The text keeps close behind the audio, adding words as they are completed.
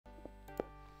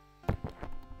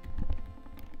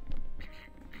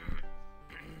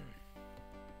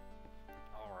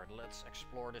let's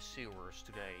explore the sewers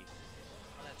today.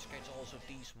 Let's catch also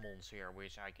these mons here,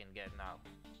 which I can get now.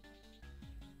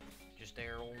 Just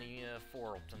there are only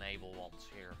 4 obtainable ones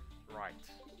here. Right.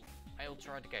 I'll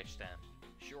try to catch them.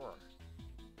 Sure.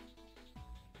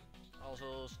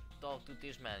 Also, talk to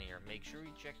this man here. Make sure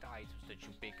you check the items that you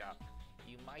pick up.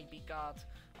 You might be caught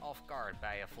off guard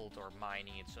by a Voltor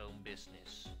minding its own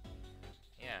business.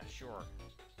 Yeah, sure.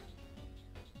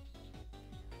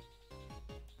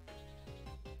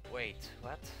 Wait,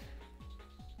 what?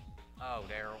 Oh,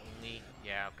 there are only...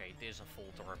 Yeah, okay, there's a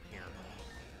Voltor up here.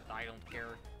 I don't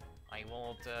care. I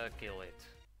won't kill it.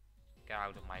 Get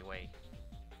out of my way.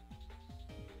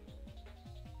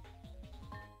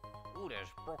 Ooh, there's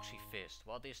Proxy Fist.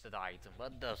 What is that item?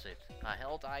 What does it? A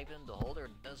held item. The holder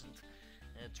doesn't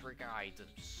trigger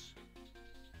items.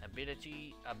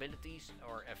 Abilities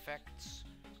or effects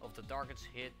of the target's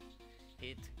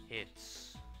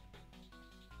hits.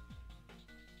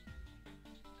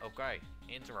 Okay,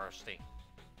 interesting.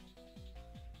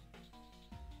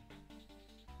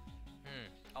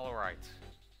 Alright.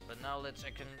 But now let's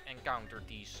encounter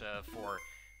these 4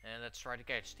 and let's try to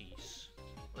catch these.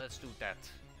 Let's do that.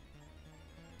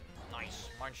 Nice,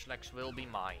 Munchlax will be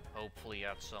mine, hopefully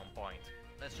at some point.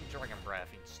 Let's do Dragon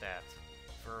Breath instead.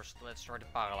 First, let's try to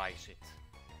paralyze it.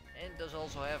 And it does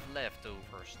also have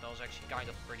leftovers. That was actually kind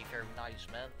of very nice,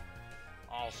 man.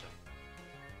 Awesome.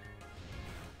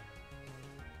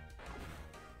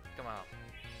 Come on.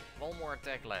 One more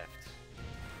attack left.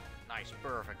 Nice,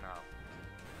 perfect now.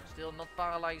 Still not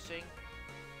paralyzing.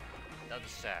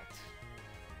 That's sad.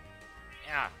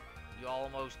 Yeah, you're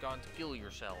almost going to kill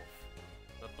yourself.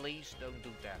 But please don't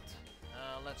do that.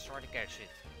 Let's try to catch it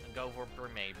and go for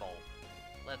Perme Ball.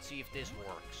 Let's see if this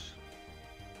works.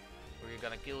 Are you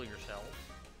gonna kill yourself?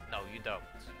 No, you don't.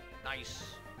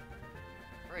 Nice.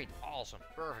 Great, awesome,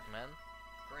 perfect, man.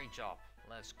 Great job.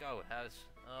 Let's go.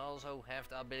 Also have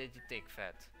the ability Tick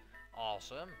Fat.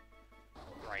 Awesome.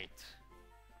 Great.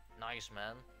 Nice,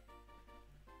 man.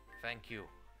 Thank you.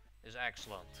 Is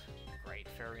excellent. Great,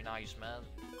 very nice, man.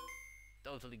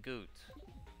 Totally good.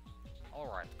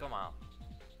 Alright, come on.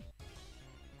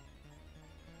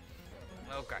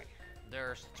 Okay,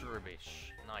 there's the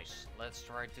Trubbish. Nice. Let's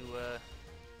try to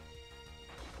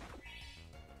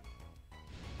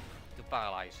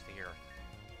paralyze it here.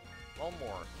 One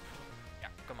more. Yeah,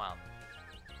 come on.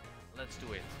 Let's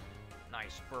do it.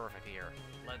 Nice, perfect here.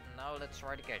 Now let's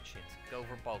try to catch it. Go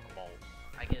for Pokeball.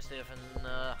 I guess they have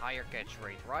a higher catch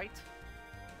rate, right?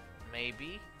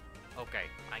 Maybe. Okay,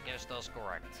 I guess that's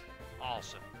correct.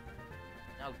 Awesome.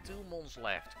 Now 2 mons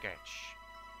left to catch.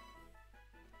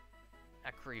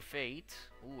 Aggravate.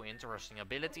 Ooh, interesting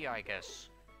ability, I guess.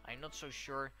 I'm not so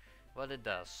sure what it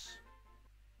does.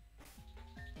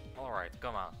 Alright,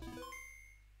 come on.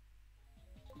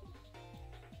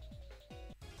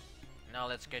 Now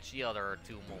let's catch the other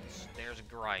 2 mons. There's a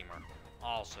Grimer.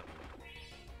 Awesome.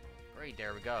 Great,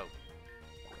 there we go.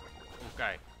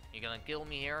 Okay, you gonna kill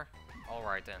me here?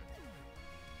 Alright then.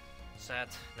 Sad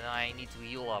that I need to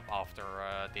heal up after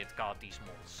it got these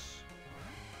mons.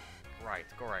 Right,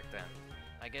 correct then.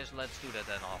 I guess let's do that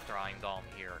then after I'm done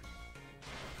here.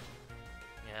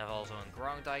 You have also a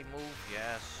ground type move,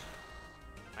 yes.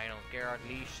 I don't care at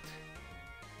least.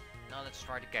 Now let's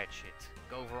try to catch it.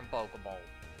 Go for a Pokeball.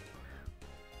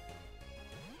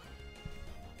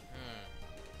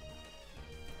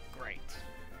 Great.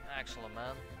 Excellent,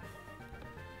 man.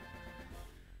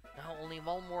 Now only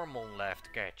one more mon left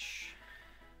to catch.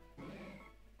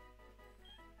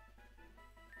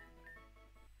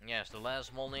 Yes, the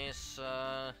last mon is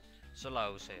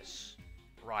Solosis.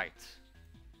 Right.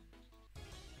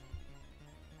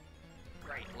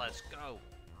 Great, let's go.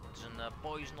 It's a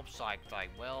poison of Psych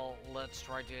type. Well, let's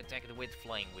try to attack it with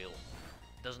Flame Wheel.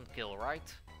 Doesn't kill,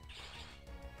 right?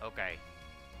 Okay.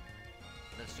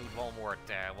 Let's do it one more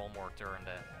turn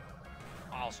then.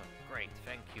 Awesome, great,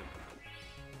 thank you.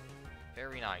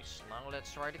 Very nice. Now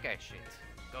let's try to catch it.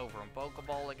 Go for a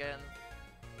Pokeball again.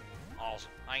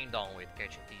 Awesome, I'm done with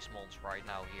catching these mons right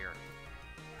now here.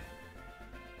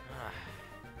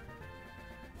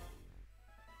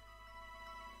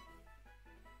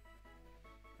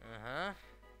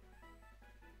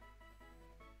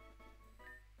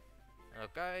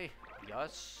 Okay,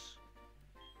 yes.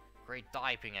 Great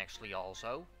typing actually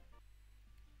also.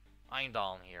 I'm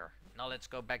done here. Now let's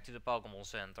go back to the Pokemon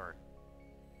Center.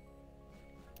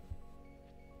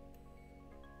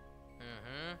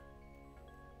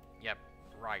 Yep,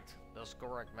 right. That's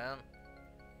correct, man.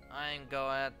 I'm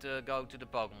going to go to the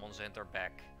Pokemon Center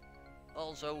back.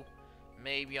 Also,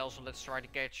 maybe also let's try to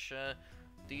catch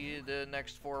the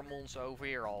next 4 mons over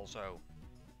here also.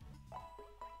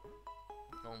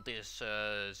 on this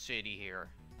city here.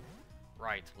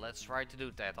 Right, let's try to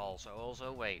do that also.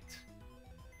 Also, wait.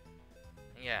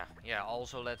 Yeah,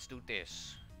 also let's do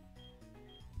this.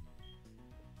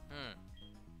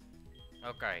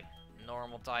 Okay,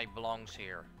 normal type belongs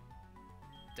here.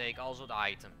 Take also the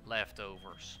item,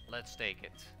 leftovers. Let's take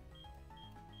it.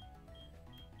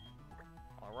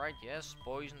 Alright, yes,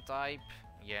 poison type.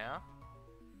 Yeah.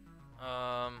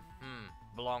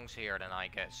 Belongs here then, I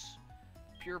guess.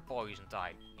 Pure poison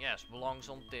type. Yes, belongs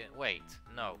on the... Wait,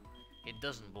 no. It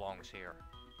doesn't belongs here.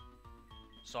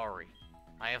 Sorry.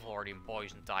 I have already a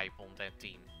poison type on that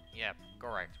team. Yep,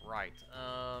 correct, right.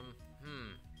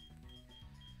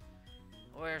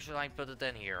 Where should I put it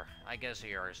in here? I guess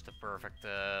here is the perfect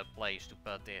place to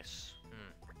put this.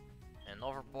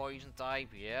 Another poison type,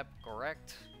 yep,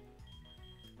 correct.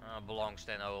 Belongs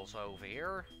then also over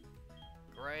here.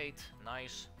 Great,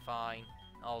 nice, fine.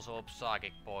 Also a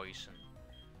psychic poison.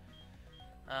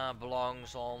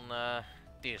 Belongs on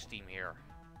this team here.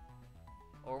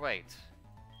 Or wait.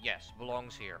 Yes,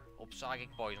 belongs here.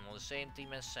 Psychic poison on the same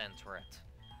team as Sandred.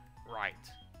 Right.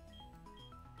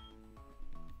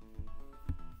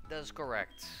 That's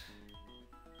correct.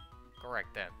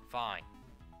 Correct then. Fine.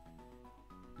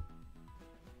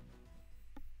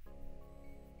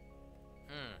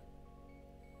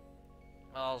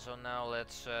 Also now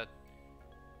let's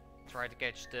try to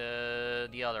catch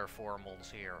the other 4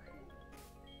 mons here.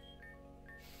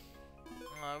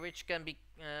 Which can be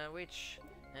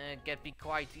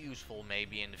quite useful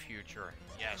maybe in the future.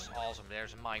 Yes, awesome.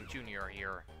 There's a Mime Junior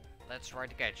here. Let's try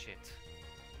to catch it.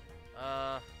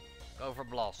 Go for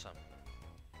Blossom.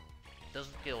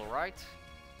 Doesn't kill, right?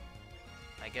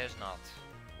 I guess not.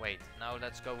 Wait, now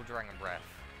let's go with Dragon Breath.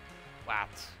 What?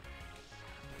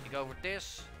 You go with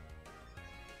this?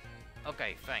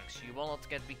 Okay, thanks. You will not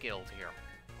get me killed here.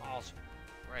 Awesome.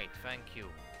 Great, thank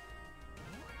you.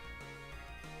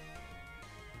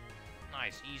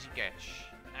 Nice, easy catch.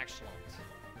 Excellent.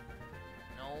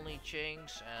 Only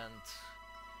Chinks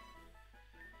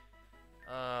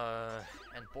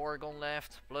and Porygon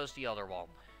left, plus the other one.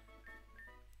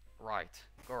 Right,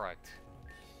 correct.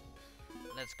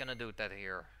 Let's gonna do that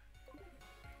here.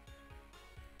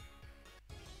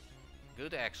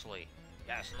 Good, actually.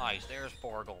 Yes, nice. There's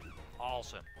Porygon.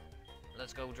 Awesome.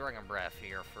 Let's go Dragon Breath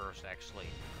here first, actually.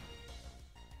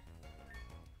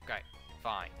 Okay,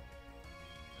 fine.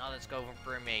 Now let's go for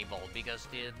Primeval, because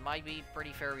it might be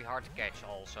very hard to catch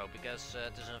also, because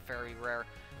this is a very rare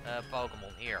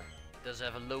Pokemon here. It does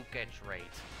have a low catch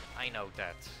rate. I know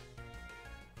that.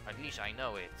 At least I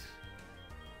know it.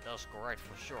 That's correct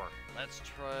for sure. Let's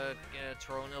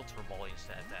throw an Ultra Ball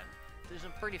instead then. This is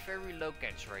a very low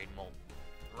catch rate mon.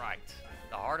 Right.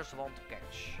 The hardest one to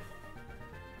catch.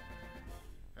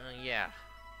 Yeah.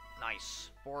 Nice.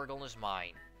 Porygon is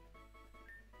mine.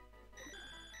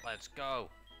 Let's go.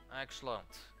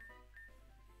 Excellent.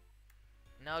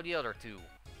 Now the other 2.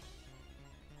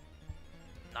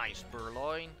 Nice,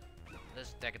 Purloin.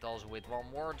 Let's attack it also with one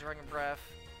more Dragon Breath.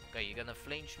 Okay, you're gonna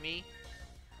flinch me?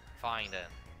 Fine then.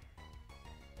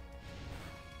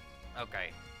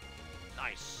 Okay.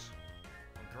 Nice.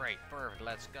 Great, perfect,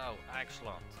 let's go.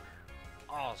 Excellent.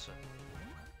 Awesome.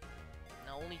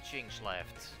 Now only Chinks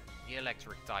left. The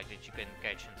electric type that you can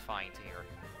catch and find here.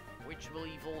 Which will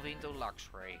evolve into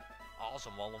Luxray.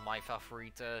 Awesome, one of my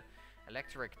favorite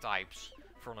electric types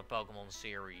from the Pokemon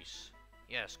series.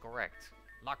 Yes, correct.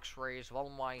 Luxray is one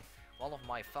of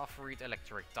my favorite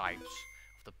electric types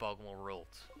of the Pokemon world.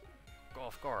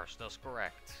 Of course, that's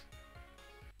correct.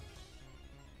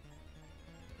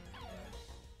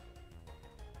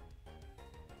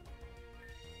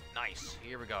 Nice,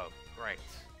 here we go. Great.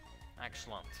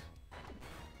 Excellent.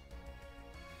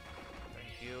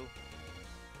 Thank you.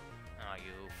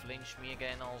 You flinch me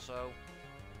again also.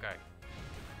 Okay.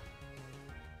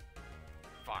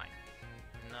 Fine.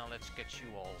 Now let's get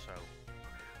you also.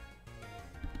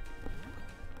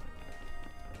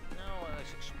 Now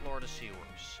let's explore the sewers.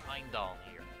 I'm down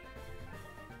here.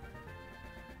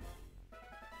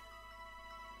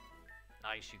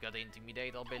 Nice, you got the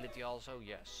Intimidate ability also?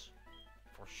 Yes.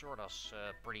 For sure, that's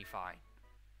pretty fine.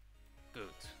 Good.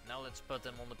 Now let's put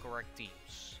them on the correct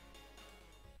teams.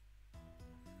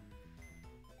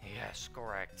 Yes,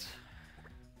 correct.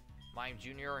 Mime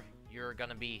Junior, you're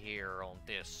gonna be here on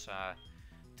this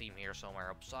team here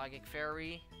somewhere. Psychic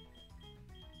Fairy.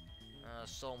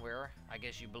 Somewhere. I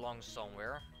guess you belong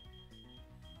somewhere.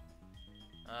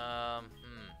 I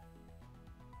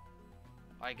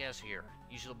guess here.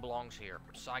 Usually belongs here.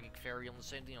 Psychic Fairy on the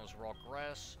Sentinels, Rock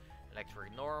Grass,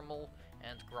 Electric Normal,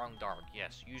 and Ground Dark.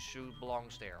 Yes, you should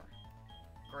belongs there.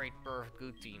 Great, perfect,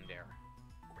 good team there.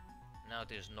 Now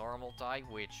this normal type,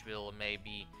 which will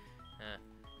maybe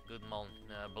good mon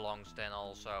belongs then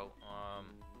also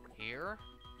here.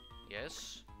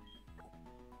 Yes.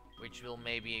 Which will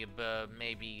maybe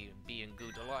be a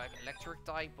good electric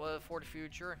type for the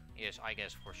future. Yes, I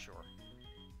guess for sure.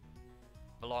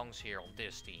 Belongs here on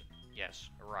this team. Yes,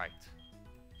 right.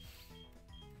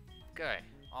 Okay,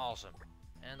 awesome.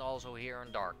 And also here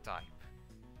in dark type.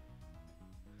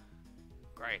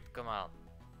 Great, come on.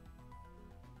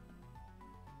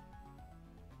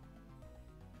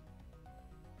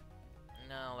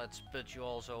 Now let's put you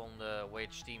also on the...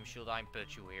 Which team should I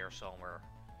put you here somewhere?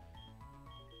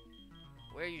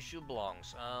 Where you should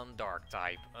belongs? Dark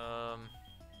type.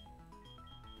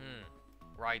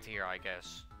 Right here, I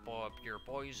guess. Pure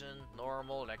poison,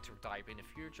 normal, electric type in the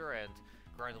future, and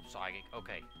grind up psychic.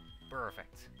 Okay,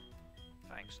 perfect.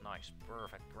 Thanks, nice,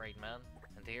 perfect, great man.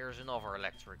 And here's another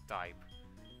electric type.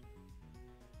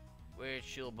 Which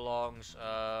still belongs,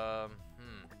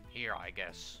 here I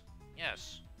guess.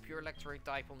 Yes, pure electric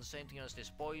type on the same thing as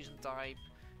this poison type.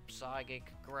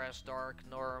 Psychic, grass, dark,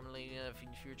 normally in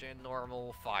the future, and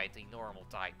normal fighting, normal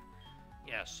type.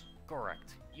 Yes,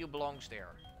 correct. You belongs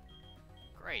there.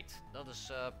 Great, that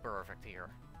is perfect here.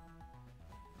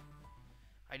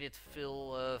 I did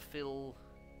fill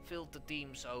the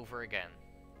teams over again.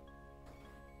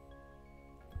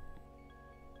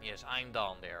 Yes, I'm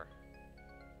done there.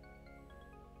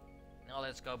 Now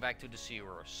let's go back to the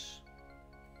sewers.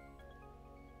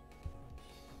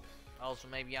 Also,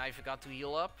 maybe I forgot to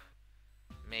heal up?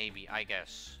 Maybe, I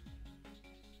guess.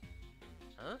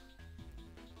 Huh?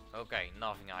 Okay,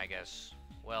 nothing, I guess.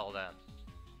 Well then.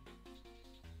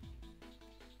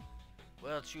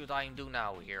 What should I do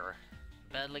now here?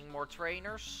 Battling more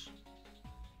trainers?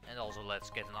 And also let's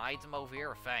get an item over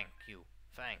here. Thank you.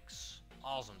 Thanks.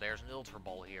 Awesome, there's an Ultra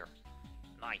Ball here.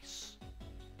 Nice.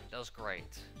 That's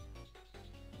great.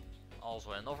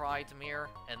 Also another item here.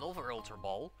 Another Ultra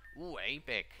Ball. Ooh,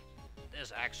 epic.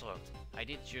 That's excellent. I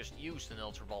did just use an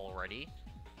Ultra Ball already.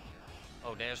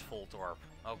 Oh, there's Full Torp.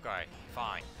 Okay,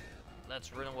 fine.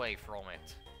 Let's run away from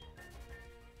it.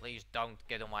 Please don't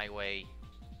get on my way.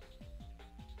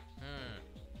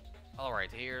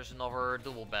 Alright, here's another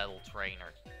double battle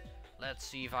trainer. Let's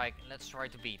see if let's try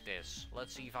to beat this.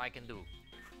 Let's see if I can do.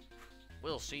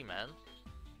 We'll see, man.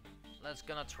 Let's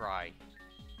gonna try.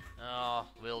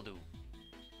 Will do.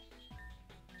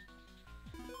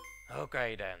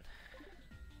 Okay then.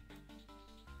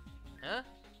 Huh?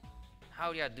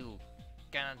 How do I do?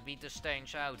 Cannot beat the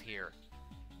stench out here.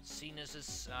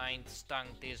 Sinuses ain't stunk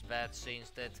this bad since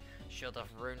that shot of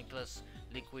Runiclus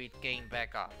liquid came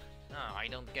back up. I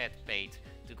don't get paid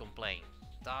to complain.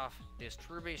 Tough, this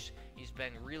Trubbish is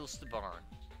been real stubborn.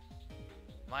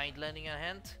 Mind lending a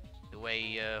hand? The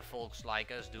way folks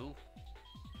like us do.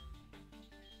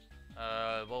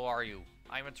 What are you?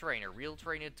 I'm a trainer, real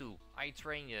trainer too. I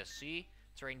train you, see?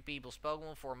 Train people's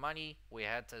Pokemon for money. We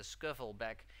had a scuffle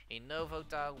back in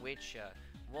Novotown, which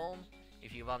won.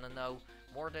 If you wanna know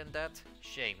more than that,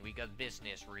 shame, we got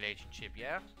business relationship,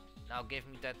 yeah? Now give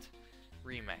me that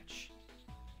rematch.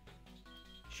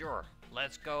 Sure,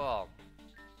 let's go on.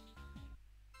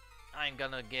 I'm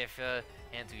gonna give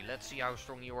hand to you. Let's see how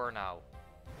strong you are now.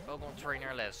 Pokemon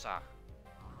Trainer Lessa.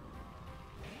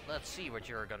 Let's see what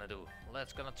you're gonna do.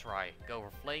 Let's gonna try. Go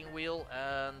for Flame Wheel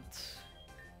and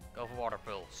go for Water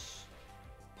Pulse.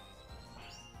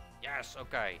 Yes,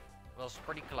 okay. Was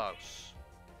pretty close.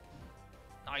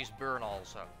 Nice burn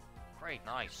also. Great,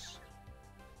 nice.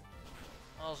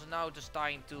 Also now it is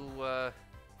time to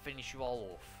finish you all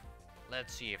off.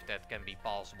 Let's see if that can be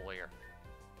possible here.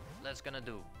 Let's gonna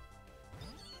do.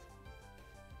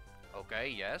 Okay,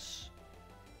 yes.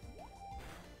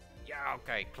 Yeah,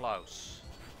 okay, close.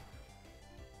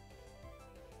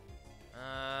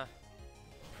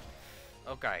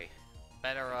 Okay.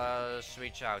 Better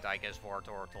switch out, I guess, for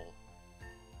Turtle.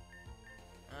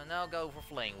 Now go for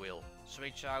Flame Wheel.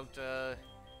 Switch out to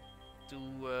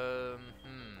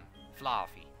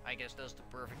Fluffy. I guess that's the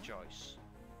perfect choice.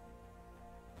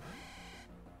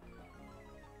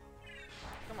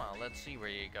 Come on, let's see where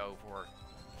you go for.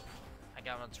 I'm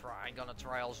gonna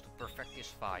try also to perfect this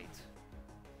fight.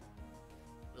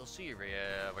 We'll see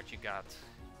what you got.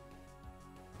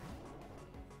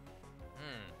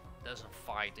 That's a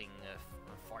fighting,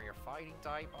 firefighting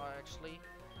type actually.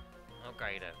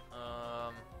 Okay then.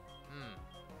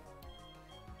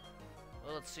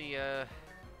 Well, let's see.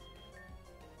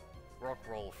 Rock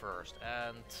Roll first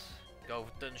and go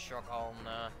for Thunder Shock on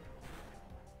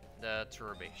the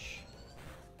Trubbish.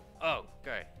 Oh,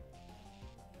 okay.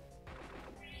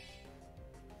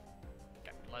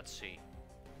 Okay, let's see.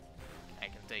 I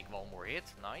can take one more hit.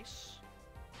 Nice.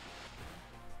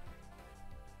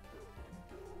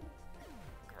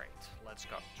 let's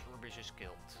go. Trubbish is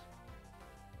killed.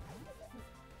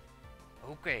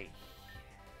 Okay.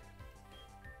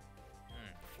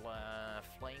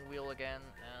 Flame wheel again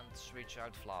and switch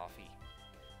out Fluffy.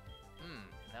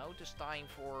 Now it is time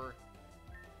for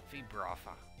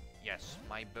Vibrava. Yes,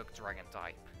 my bug dragon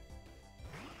type.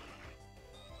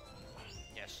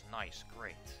 Yes, nice,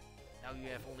 great. Now you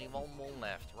have only one mon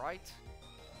left, right?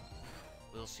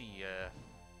 We'll see.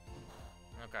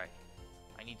 Okay,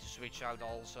 I need to switch out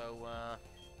also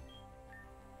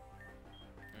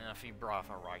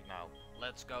Vibrava right now.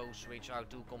 Let's go switch out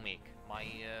to Comic, my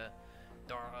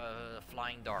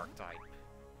flying dark type.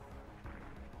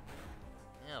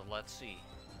 Yeah, let's see.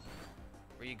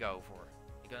 Where you go for?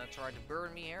 You gonna try to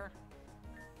burn me here?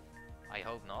 I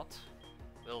hope not.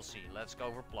 We'll see. Let's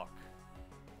go for Pluck.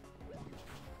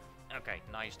 Okay,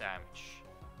 nice damage.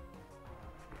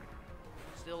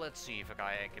 Still, let's see if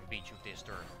I can beat you this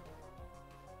turn.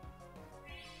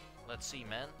 Let's see,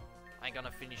 man. I'm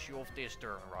gonna finish you off this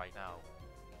turn right now.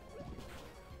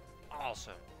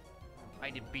 Awesome. I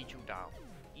did beat you down.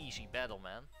 Easy battle,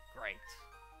 man. Great.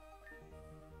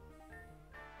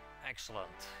 Excellent.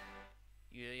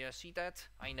 You see that?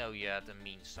 I know you had a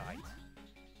mean side.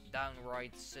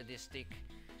 Downright sadistic.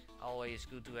 Always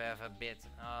good to have a bit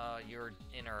your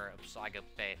inner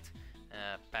psychopath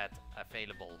pet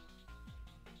available.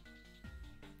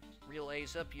 Real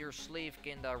ace up your slave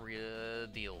kinda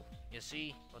deal. You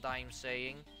see what I'm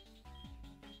saying?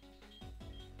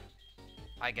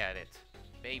 I get it.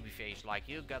 Babyface like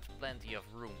you got plenty of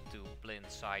room to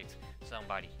blindside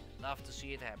somebody. Love to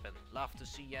see it happen. Love to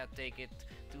see ya take it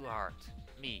to heart.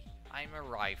 Me, I'm a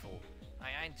rival.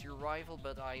 I ain't your rival,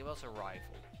 but I was a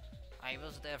rival. I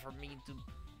wasn't ever mean to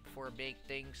for big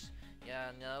things.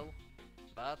 Yeah, no.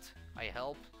 But I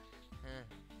help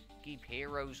keep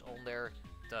heroes on their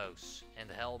toes.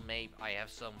 And hell, maybe I have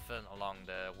some fun along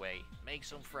the way. Make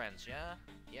some friends, yeah?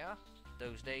 Yeah?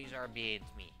 Those days are behind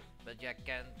me. But you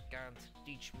can't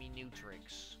teach me new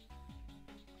tricks.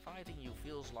 Fighting you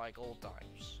feels like old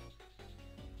times.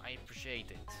 I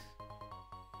appreciate it.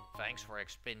 Thanks for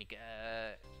explaining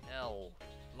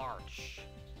large.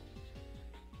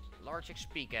 Large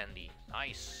XP candy.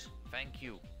 Nice. Thank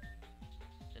you.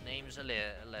 The name is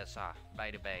Alessa,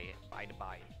 by the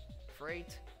by. Afraid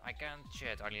I can't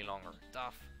chat any longer.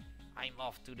 Tough. I'm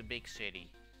off to the big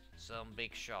city. Some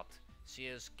big shot.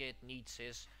 CS kid needs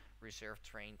his reserve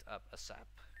trained up ASAP.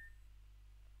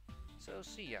 So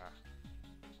see ya.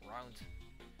 Round.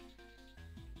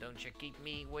 Don't you keep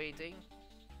me waiting?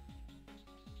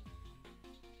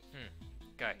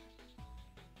 Okay.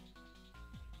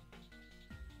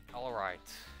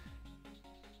 Alright.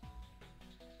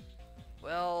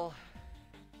 Well,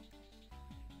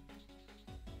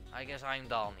 I guess I'm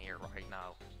done here right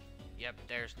now. Yep,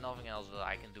 there's nothing else that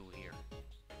I can do here.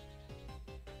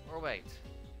 Or wait.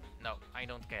 No, I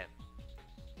don't can.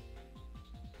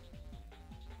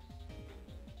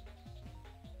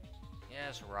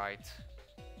 Yes, right.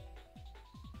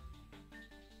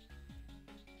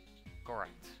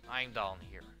 Correct. I'm done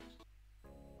here.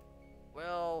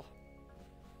 Well,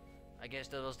 I guess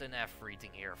that was enough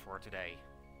reading here for today.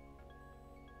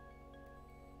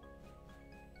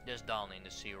 Just down in the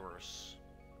sewers.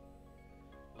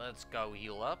 Let's go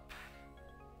heal up.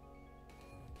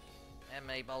 And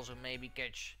maybe also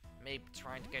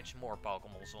trying to catch more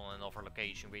Pokemons on another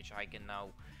location, which I can now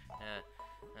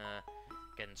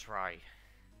can try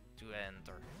to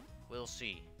enter. We'll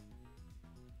see.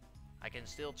 I can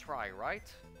still try,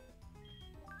 right?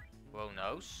 Who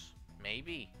knows?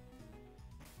 Maybe.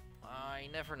 I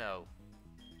never know.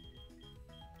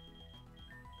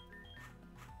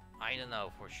 I don't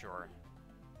know for sure.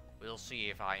 We'll see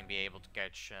if I can be able to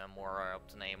catch more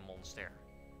up-to-name monster.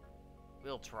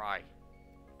 We'll try.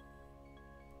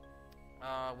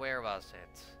 Where was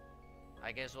it?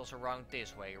 I guess it was around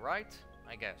this way, right?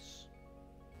 I guess.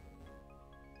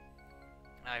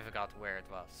 I forgot where it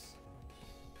was.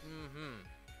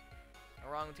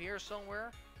 Around here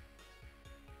somewhere?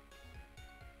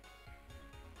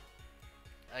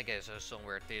 I guess it's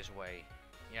somewhere this way.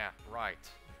 Yeah, right.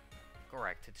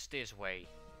 Correct, it's this way.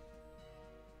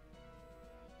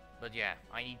 But yeah,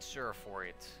 I need surf for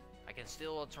it. I can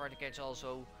still try to catch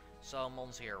also some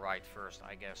mons here right first,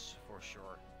 I guess, for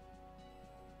sure.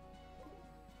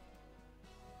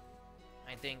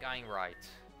 I think I'm right.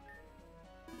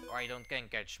 Or I can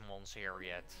catch mons here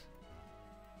yet.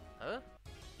 Huh?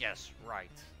 Yes,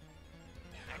 right.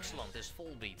 Excellent, this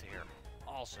full beat here.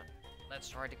 Awesome. Let's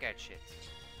try to catch it.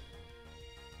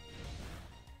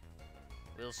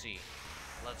 We'll see.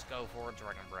 Let's go for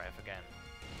Dragon Breath again.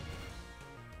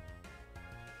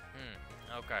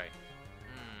 Okay.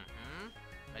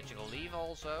 Magical leaf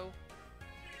also.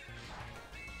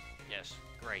 Yes,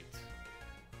 great.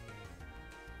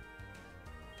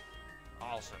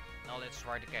 Awesome. Now let's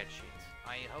try to catch it.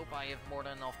 I hope I have more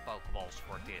than enough Pokeballs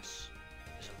for this.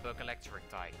 It's a bug electric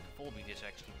type. The full beat is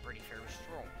actually pretty very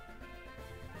strong.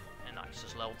 And nice,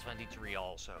 it's level 23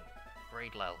 also.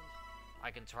 Great level.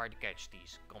 I can try to catch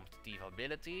these. Competitive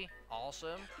ability,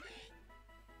 awesome.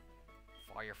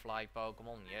 Firefly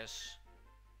Pokemon, yes.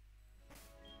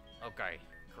 Okay,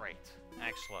 great.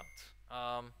 Excellent.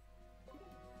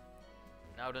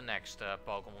 Now the next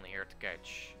Pokemon here to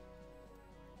catch.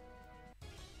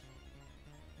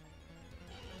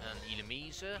 An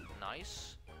Illumise,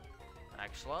 nice.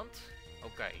 Excellent.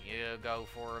 Okay, you go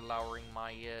for lowering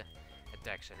my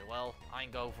attack set. Well, I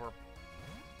go for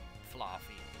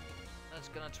Fluffy. That's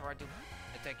gonna try to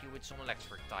attack you with some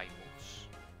electric type moves.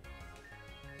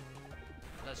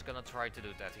 That's gonna try to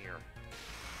do that here.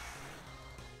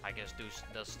 I guess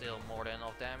does still more than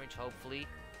enough damage, hopefully.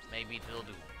 Maybe it will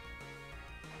do.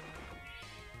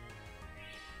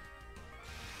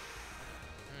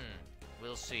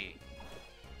 We'll see.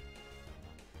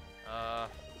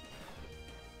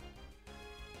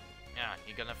 Yeah,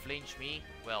 you're gonna flinch me?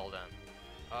 Well then.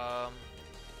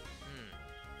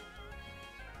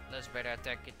 Let's better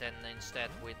attack it then instead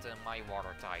with my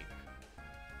water type.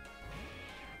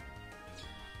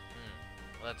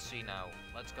 Let's see now.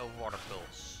 Let's go water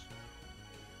pulse.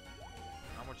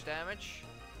 How much damage?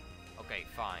 Okay,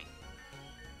 fine.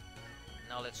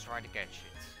 Now let's try to catch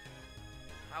it.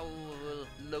 How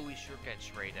low is your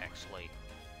catch rate actually?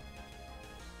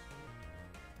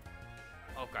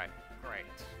 Okay,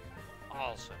 great.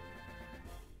 Awesome.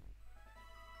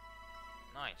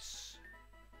 Nice.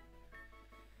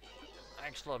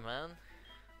 Excellent, man.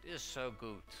 This is so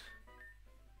good.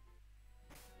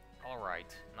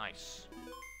 Alright, nice.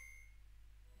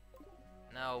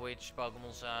 Now which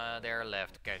Pokemon's there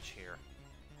left to catch here?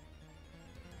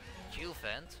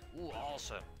 Qfant? Ooh,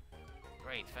 awesome.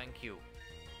 Great, thank you.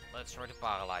 Let's try to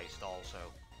paralyze it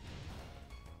also.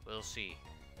 We'll see.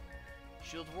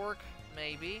 Should work,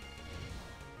 maybe.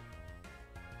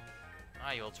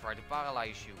 You'll try to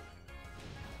paralyze you.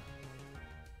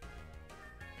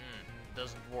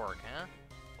 Doesn't work, huh?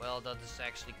 Well, that is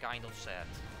actually kind of sad.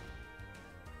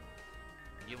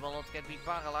 You will not get me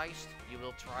paralyzed. You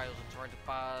will try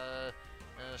to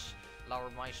lower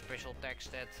my special attack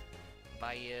stat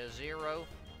by 0.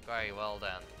 Okay, well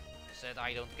then. Said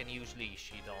I don't can use leash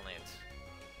sheet on it.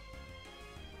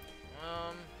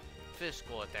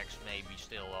 Physical attacks maybe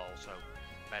still also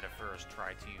better first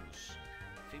try to use.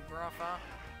 Vibrava.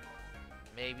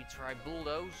 Maybe try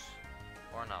bulldoze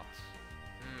or not.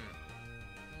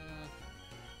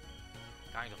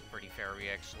 Kind of pretty fairy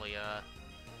actually.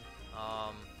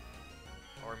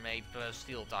 Or maybe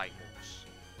steel type moves.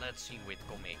 Let's see with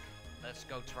comic. Let's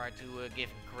go try to give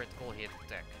him critical hit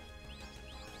attack.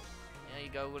 There you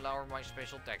go, lower my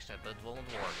special attack stat, but it won't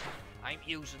work. I'm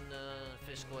using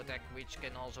physical attack which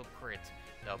can also crit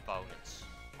the opponents.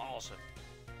 Awesome.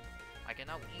 I can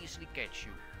now easily catch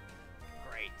you.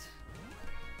 Great.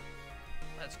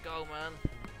 Let's go, man.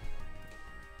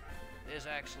 This is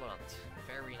excellent.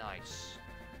 Very nice.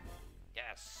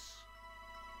 Yes.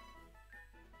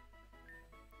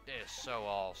 This is so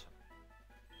awesome.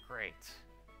 Great.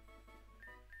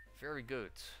 Very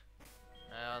good.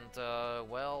 And,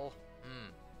 well,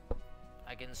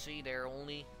 I can see there are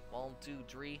only 1, 2,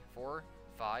 3, 4,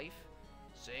 5,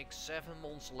 6, 7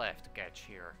 mons left to catch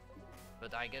here.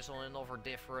 But I guess on another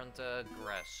different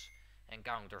grass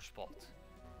encounter spot.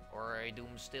 Or I do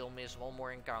still miss one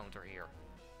more encounter here.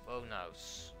 Who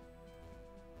knows?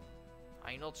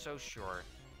 I'm not so sure.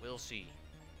 We'll see.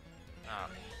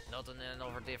 Not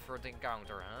another different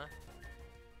encounter, huh?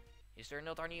 Is there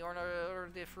not any other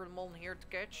different mon here to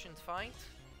catch and find?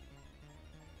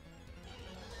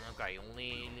 Okay,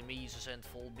 only Mises and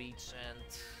full beats and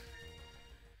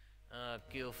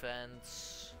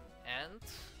Qfants and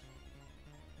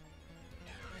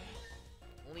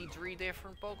only 3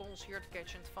 different Pokemons here to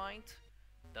catch and find.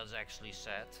 That's actually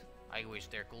sad. I wish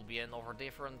there could be another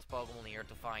different Pokemon here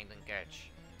to find and catch.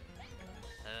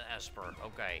 Esper,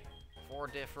 okay. 4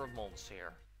 different mons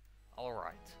here.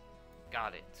 Alright.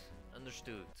 Got it.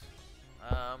 Understood.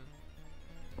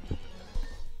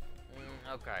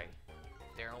 Okay.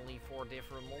 There are only 4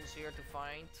 different mons here to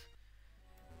find.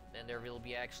 Then there will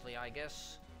be actually, I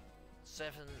guess,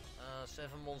 7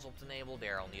 mons up the navel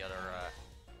there on the other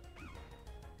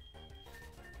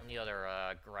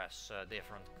grass,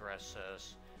 different grass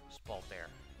spot there.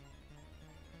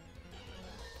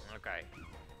 Okay.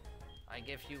 I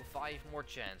give you 5 more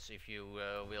chance if you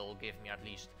will give me at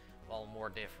least one more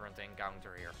different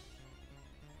encounter here.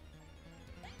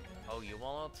 Oh, you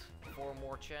want it? 4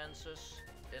 more chances?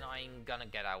 Then I'm gonna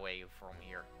get away from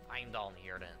here. I'm done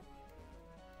here then.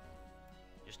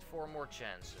 Just 4 more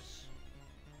chances.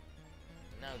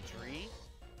 Now 3.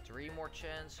 3 more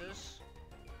chances.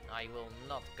 I will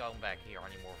not come back here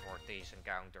anymore for these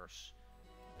encounters.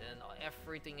 Then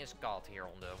everything is caught here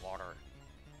on the water.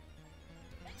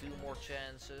 2 more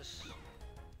chances.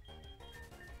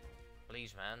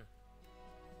 Please, man.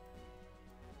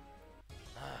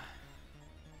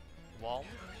 1.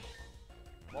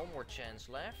 1 more chance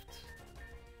left.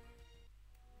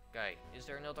 Okay, is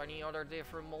there not any other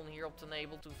different mon here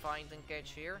obtainable to find and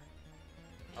catch here?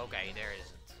 Okay, there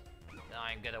isn't. Then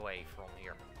I'm get away from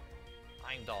here.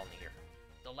 I'm done here.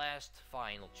 The last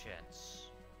final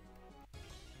chance.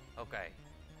 Okay,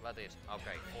 what is?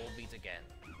 Okay, full beat again.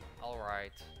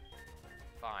 Alright.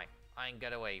 Fine, I'm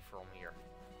get away from here.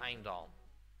 I'm done.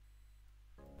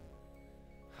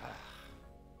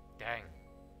 Dang.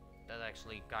 That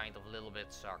actually kind of a little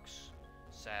bit sucks.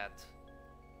 Sad.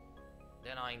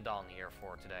 Then I'm done here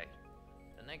for today.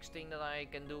 The next thing that I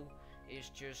can do is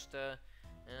just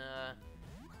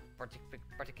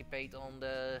participate on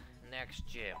the next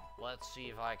gym. Let's see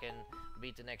if I can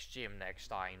beat the next gym next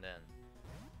time then.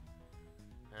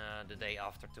 The day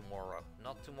after tomorrow.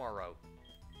 Not tomorrow.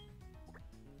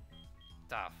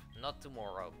 Tough. Not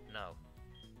tomorrow. No.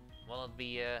 Will it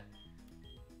be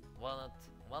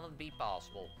will it be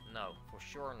possible? No, for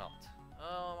sure not.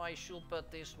 I should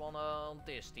put this one on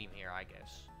this team here, I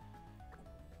guess.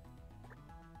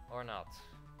 Or not.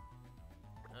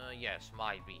 Yes,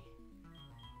 might be.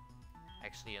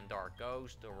 Actually, in Dark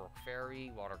Ghost, the Rock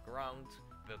Fairy, Water Ground,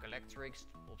 Bug Electrics,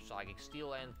 Psychic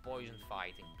Steel and Poison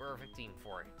Fighting. Perfect team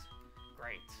for it.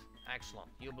 Great. Excellent.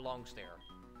 You belongs there.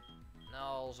 Now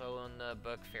also a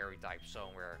Bug Fairy type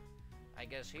somewhere. I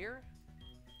guess here?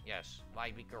 Yes,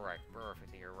 might be correct.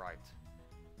 Perfect here, right.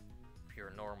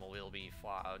 Pure normal will be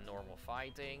normal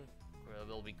fighting.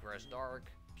 Will be Grass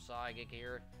Dark. Psychic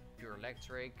here. Pure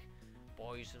Electric.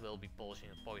 Poison will be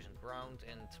Poison Ground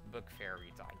and Bug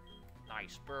Fairy type.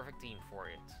 Nice, perfect team for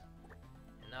it.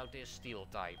 And now this Steel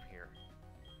type here.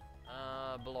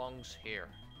 Belongs here.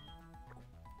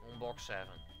 On box 7.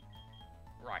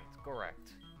 Right,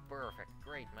 correct. Perfect,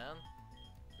 great man.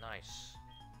 Nice.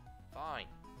 Fine.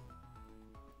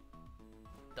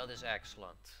 That is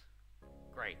excellent.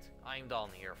 Great, I'm done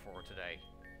here for today.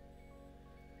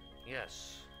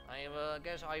 Yes, I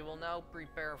guess I will now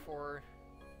prepare for...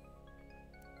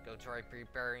 Go try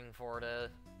preparing for the...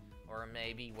 Or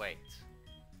maybe wait.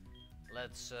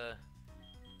 Let's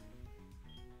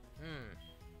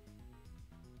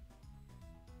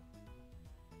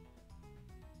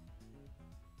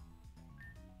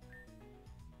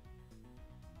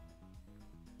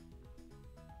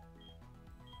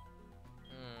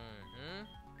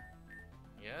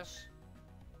Yes.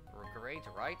 Great,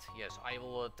 right? Yes, I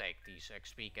will take these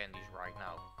XP candies right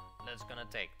now. Let's gonna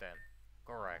take them.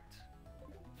 Correct.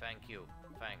 Thank you.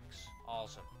 Thanks.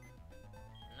 Awesome.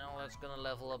 Now let's gonna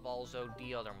level up also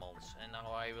the other mons. And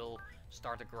now I will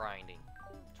start the grinding.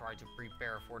 Try to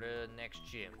prepare for the next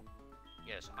gym.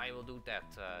 Yes, I will do that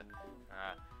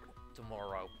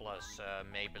tomorrow, plus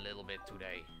maybe a little bit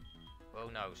today.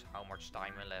 Who knows how much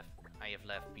time I have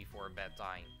left before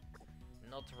bedtime.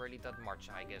 Not really that much,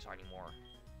 I guess, anymore.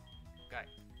 Okay.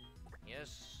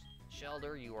 Yes,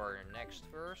 Shelter, you are next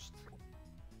first.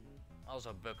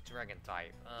 Also Bug Dragon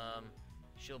type.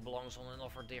 She belongs on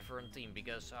another different team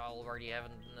because I already have a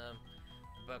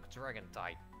Bug Dragon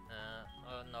type.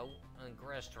 No, a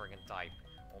Grass Dragon type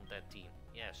on that team.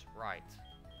 Yes, right.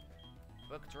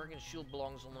 Bug Dragon Shield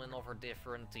belongs on another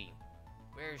different team.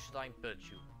 Where should I put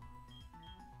you?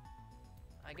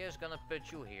 I guess gonna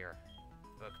put you here.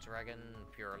 Bug Dragon,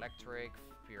 Pure Electric,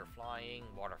 Pure Flying,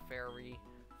 Water Fairy,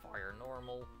 Fire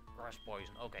Normal, Grass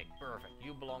Poison. Okay, perfect.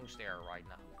 You belongs there right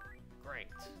now. Great.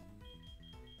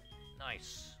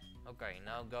 Nice. Okay,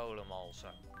 now Golem also.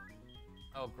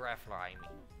 Oh, Graffler, I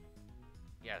mean.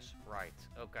 Yes, right.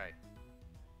 Okay.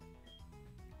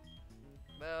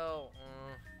 Well,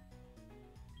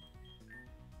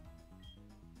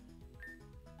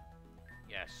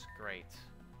 yes, great.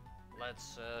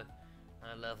 Let's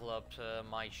level up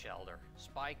my Shelter.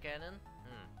 Spy Cannon.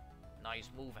 Nice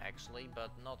move actually, but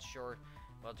not sure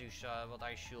what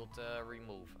I should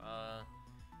remove.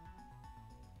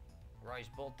 Rise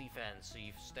bot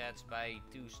defensive stats by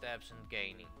 2 steps and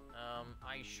gaining.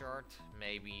 Ice Shard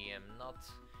maybe not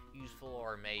useful,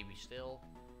 or maybe still.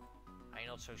 I'm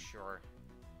not so sure.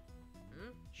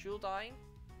 Should I?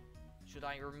 Should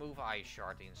I remove Ice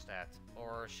Shard instead,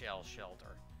 or Shell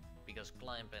Shelter? Because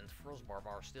Clamp and Frostbarb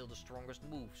are still the strongest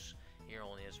moves here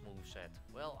on his moveset?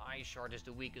 Well, Ice Shard is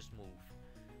the weakest move.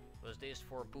 Was this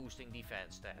for boosting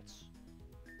defense stats?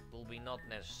 Will be not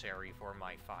necessary for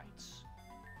my fights.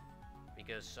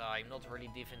 Because I'm not really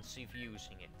defensive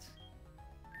using it.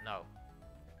 No.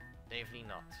 Definitely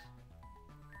not.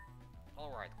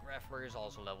 Alright, Grappler is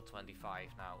also level 25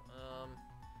 now.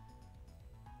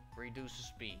 Reduce the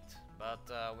speed.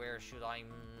 But where should I...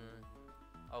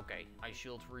 okay, I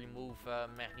should remove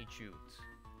magnitude.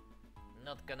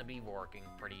 Not gonna be working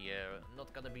pretty...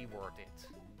 not gonna be worth it.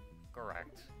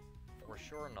 Correct. For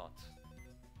sure not.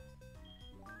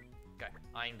 Okay,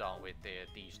 I'm done with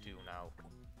these two now.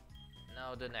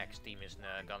 Now the next team is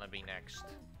gonna be next.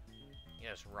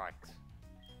 Yes, right.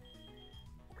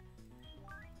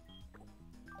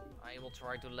 I will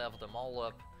try to level them all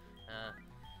up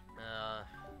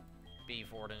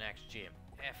before the next gym.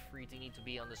 Everything need to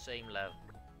be on the same level.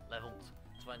 Level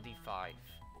 25.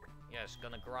 Yes,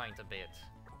 gonna grind a bit.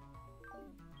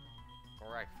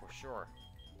 Correct, for sure.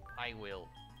 I will.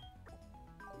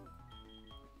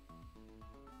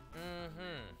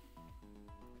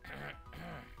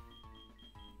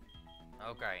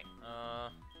 Okay,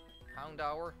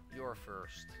 Houndour, you're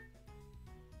first.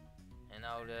 And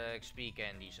now the XP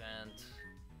candies and...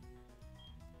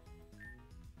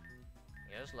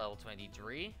 yes, level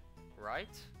 23,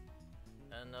 right?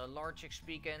 And a large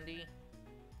XP candy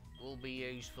will be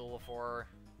useful for...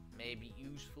 maybe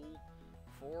useful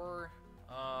for...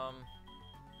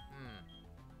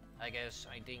 I guess,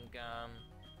 I think,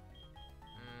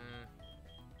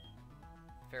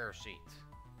 Fair Seat.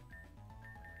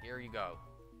 Here you go.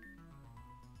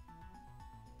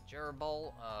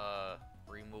 Gerbil,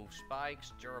 remove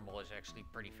spikes. Gerbil is actually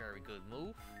pretty very good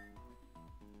move.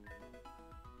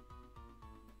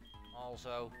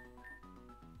 Also,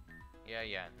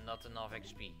 yeah, not enough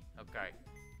XP. Okay,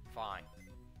 fine.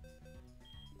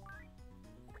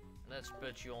 Let's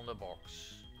put you on the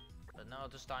box. But now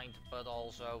it is time to put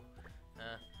also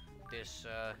this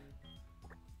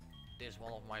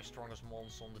one of my strongest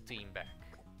mons on the team back.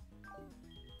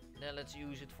 Then let's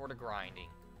use it for the grinding.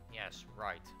 Yes,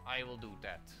 right. I will do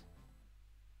that.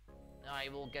 I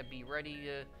will be ready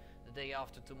the day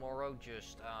after tomorrow.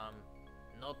 Just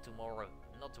not tomorrow.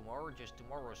 Just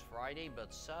tomorrow's Friday,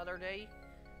 but Saturday.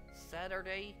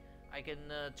 I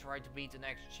can try to beat the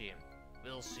next gym.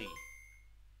 We'll see.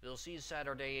 We'll see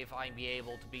Saturday if I'll be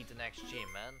able to beat the next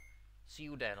gym, man. See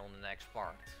you then on the next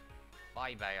part.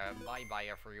 Bye bye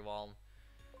everyone.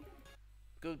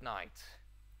 Good night.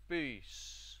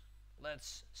 Peace.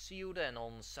 Let's see you then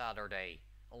on Saturday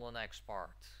on the next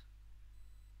part.